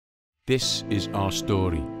This is our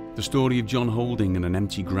story. The story of John Holding and an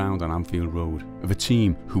empty ground on Anfield Road, of a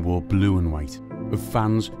team who wore blue and white, of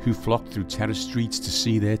fans who flocked through terrace streets to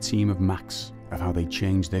see their team of Max, of how they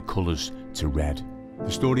changed their colours to red.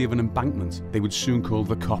 The story of an embankment they would soon call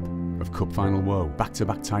the Kop, of cup final woe,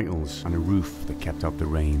 back-to-back titles and a roof that kept out the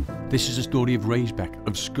rain. This is a story of Raisbeck,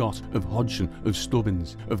 of Scott, of Hodgson, of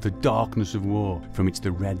Stubbins, of the darkness of war from which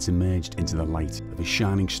the Reds emerged into the light, of a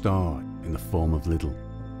shining star in the form of Liddell.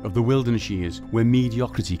 Of the wilderness years where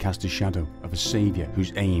mediocrity cast a shadow, of a saviour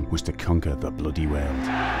whose aim was to conquer the bloody world.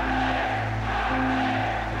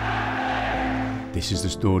 This is the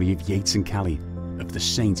story of Yates and Kelly, of the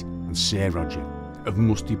Saint and Sir Roger, of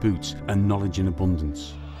musty boots and knowledge in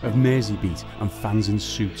abundance, of Merseybeat and fans in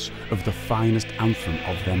suits, of the finest anthem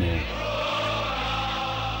of them all.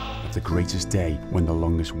 Of the greatest day when the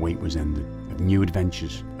longest wait was ended, of new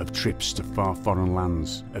adventures, of trips to far foreign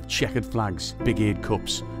lands, of checkered flags, big-eared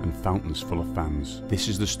cups and fountains full of fans. This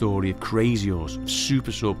is the story of Crazy Horse, of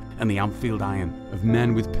Super Sub and the Anfield Iron, of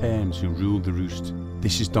men with perms who ruled the roost.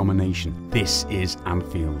 This is domination. This is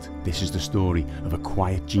Anfield. This is the story of a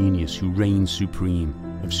quiet genius who reigns supreme,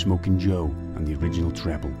 of Smoking Joe and the original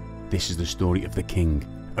treble. This is the story of the King,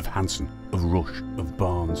 of Hansen, of Rush, of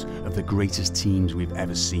Barnes, of the greatest teams we've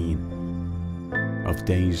ever seen, of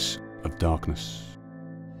days of darkness.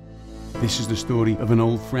 This is the story of an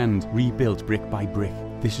old friend rebuilt brick by brick.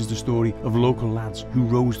 This is the story of local lads who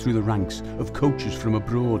rose through the ranks, of coaches from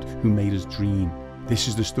abroad who made us dream. This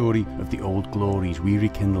is the story of the old glories we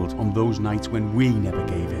rekindled on those nights when we never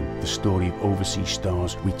gave in. The story of overseas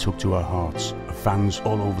stars we took to our hearts, of fans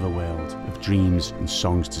all over the world, of dreams and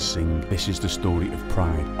songs to sing. This is the story of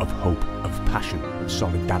pride, of hope, of passion, of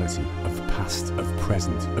solidarity, of past, of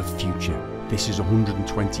present, of future. This is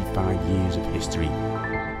 125 years of history.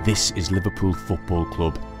 This is Liverpool Football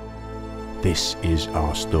Club. This is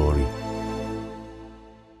our story.